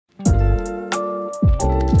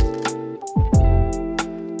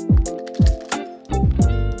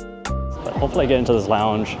Hopefully I get into this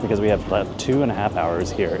lounge because we have about 2.5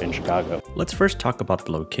 hours here in Chicago. Let's first talk about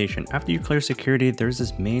the location. After you clear security, there's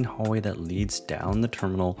this main hallway that leads down the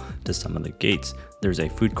terminal to some of the gates. There's a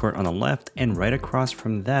food court on the left, and right across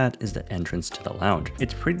from that is the entrance to the lounge.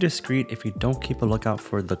 It's pretty discreet. If you don't keep a lookout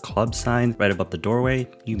for the club sign right above the doorway,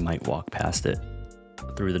 you might walk past it.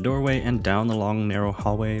 Through the doorway and down the long narrow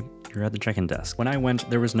hallway, you're at the check-in desk. When I went,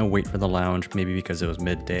 there was no wait for the lounge, maybe because it was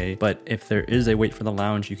midday, but if there is a wait for the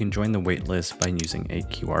lounge, you can join the wait list by using a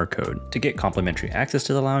QR code. To get complimentary access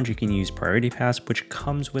to the lounge, you can use Priority Pass, which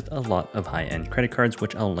comes with a lot of high-end credit cards,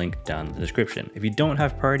 which I'll link down in the description. If you don't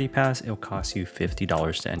have Priority Pass, it'll cost you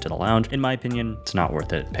 $50 to enter the lounge. In my opinion, it's not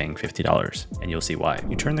worth it paying $50, and you'll see why.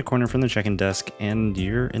 You turn the corner from the check-in desk and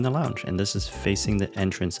you're in the lounge, and this is facing the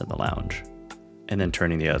entrance of the lounge. And then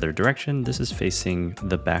turning the other direction, this is facing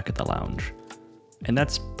the back of the lounge. And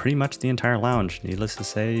that's pretty much the entire lounge. Needless to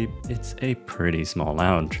say, it's a pretty small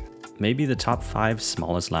lounge. Maybe the top 5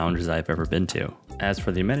 smallest lounges I've ever been to. As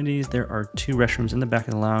for the amenities, there are 2 restrooms in the back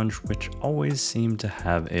of the lounge, which always seem to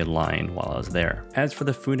have a line while I was there. As for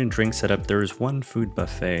the food and drink setup, there is 1 food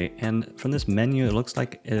buffet, and from this menu, it looks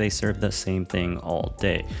like they serve the same thing all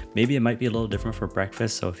day. Maybe it might be a little different for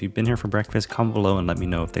breakfast, so if you've been here for breakfast, comment below and let me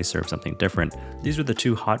know if they serve something different. These were the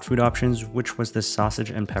 2 hot food options, which was this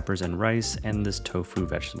sausage and peppers and rice, and this tofu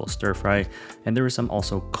vegetable stir fry, and there were some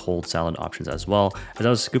also cold salad options as well. As I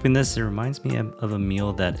was scooping this, it reminds me of a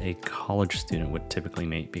meal that a college student would typically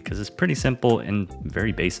make because it's pretty simple and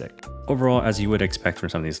very basic. Overall, as you would expect from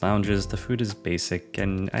some of these lounges, the food is basic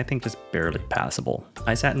and I think just barely passable.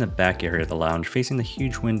 I sat in the back area of the lounge facing the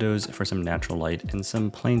huge windows for some natural light and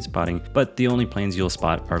some plane spotting, but the only planes you'll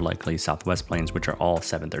spot are likely Southwest planes, which are all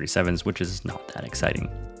 737s, which is not that exciting.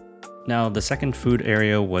 Now, the second food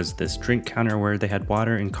area was this drink counter where they had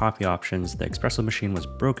water and coffee options. The espresso machine was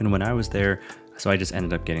broken when I was there, so I just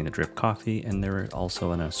ended up getting the drip coffee, and there were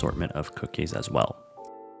also an assortment of cookies as well.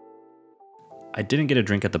 I didn't get a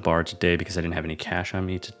drink at the bar today because I didn't have any cash on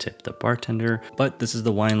me to tip the bartender, but this is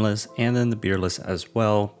the wine list and then the beer list as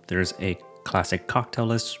well. There's a classic cocktail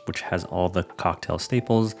list, which has all the cocktail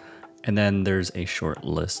staples, and then there's a short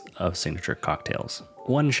list of signature cocktails.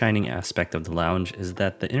 One shining aspect of the lounge is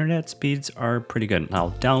that the internet speeds are pretty good. Now,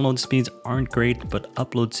 download speeds aren't great, but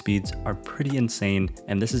upload speeds are pretty insane,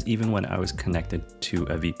 and this is even when I was connected to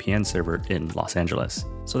a VPN server in Los Angeles.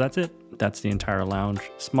 So that's it. That's the entire lounge.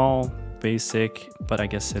 Small, basic, but I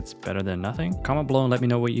guess it's better than nothing. Comment below and let me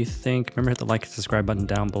know what you think. Remember, hit the like and subscribe button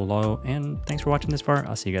down below, and thanks for watching this far.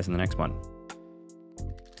 I'll see you guys in the next one.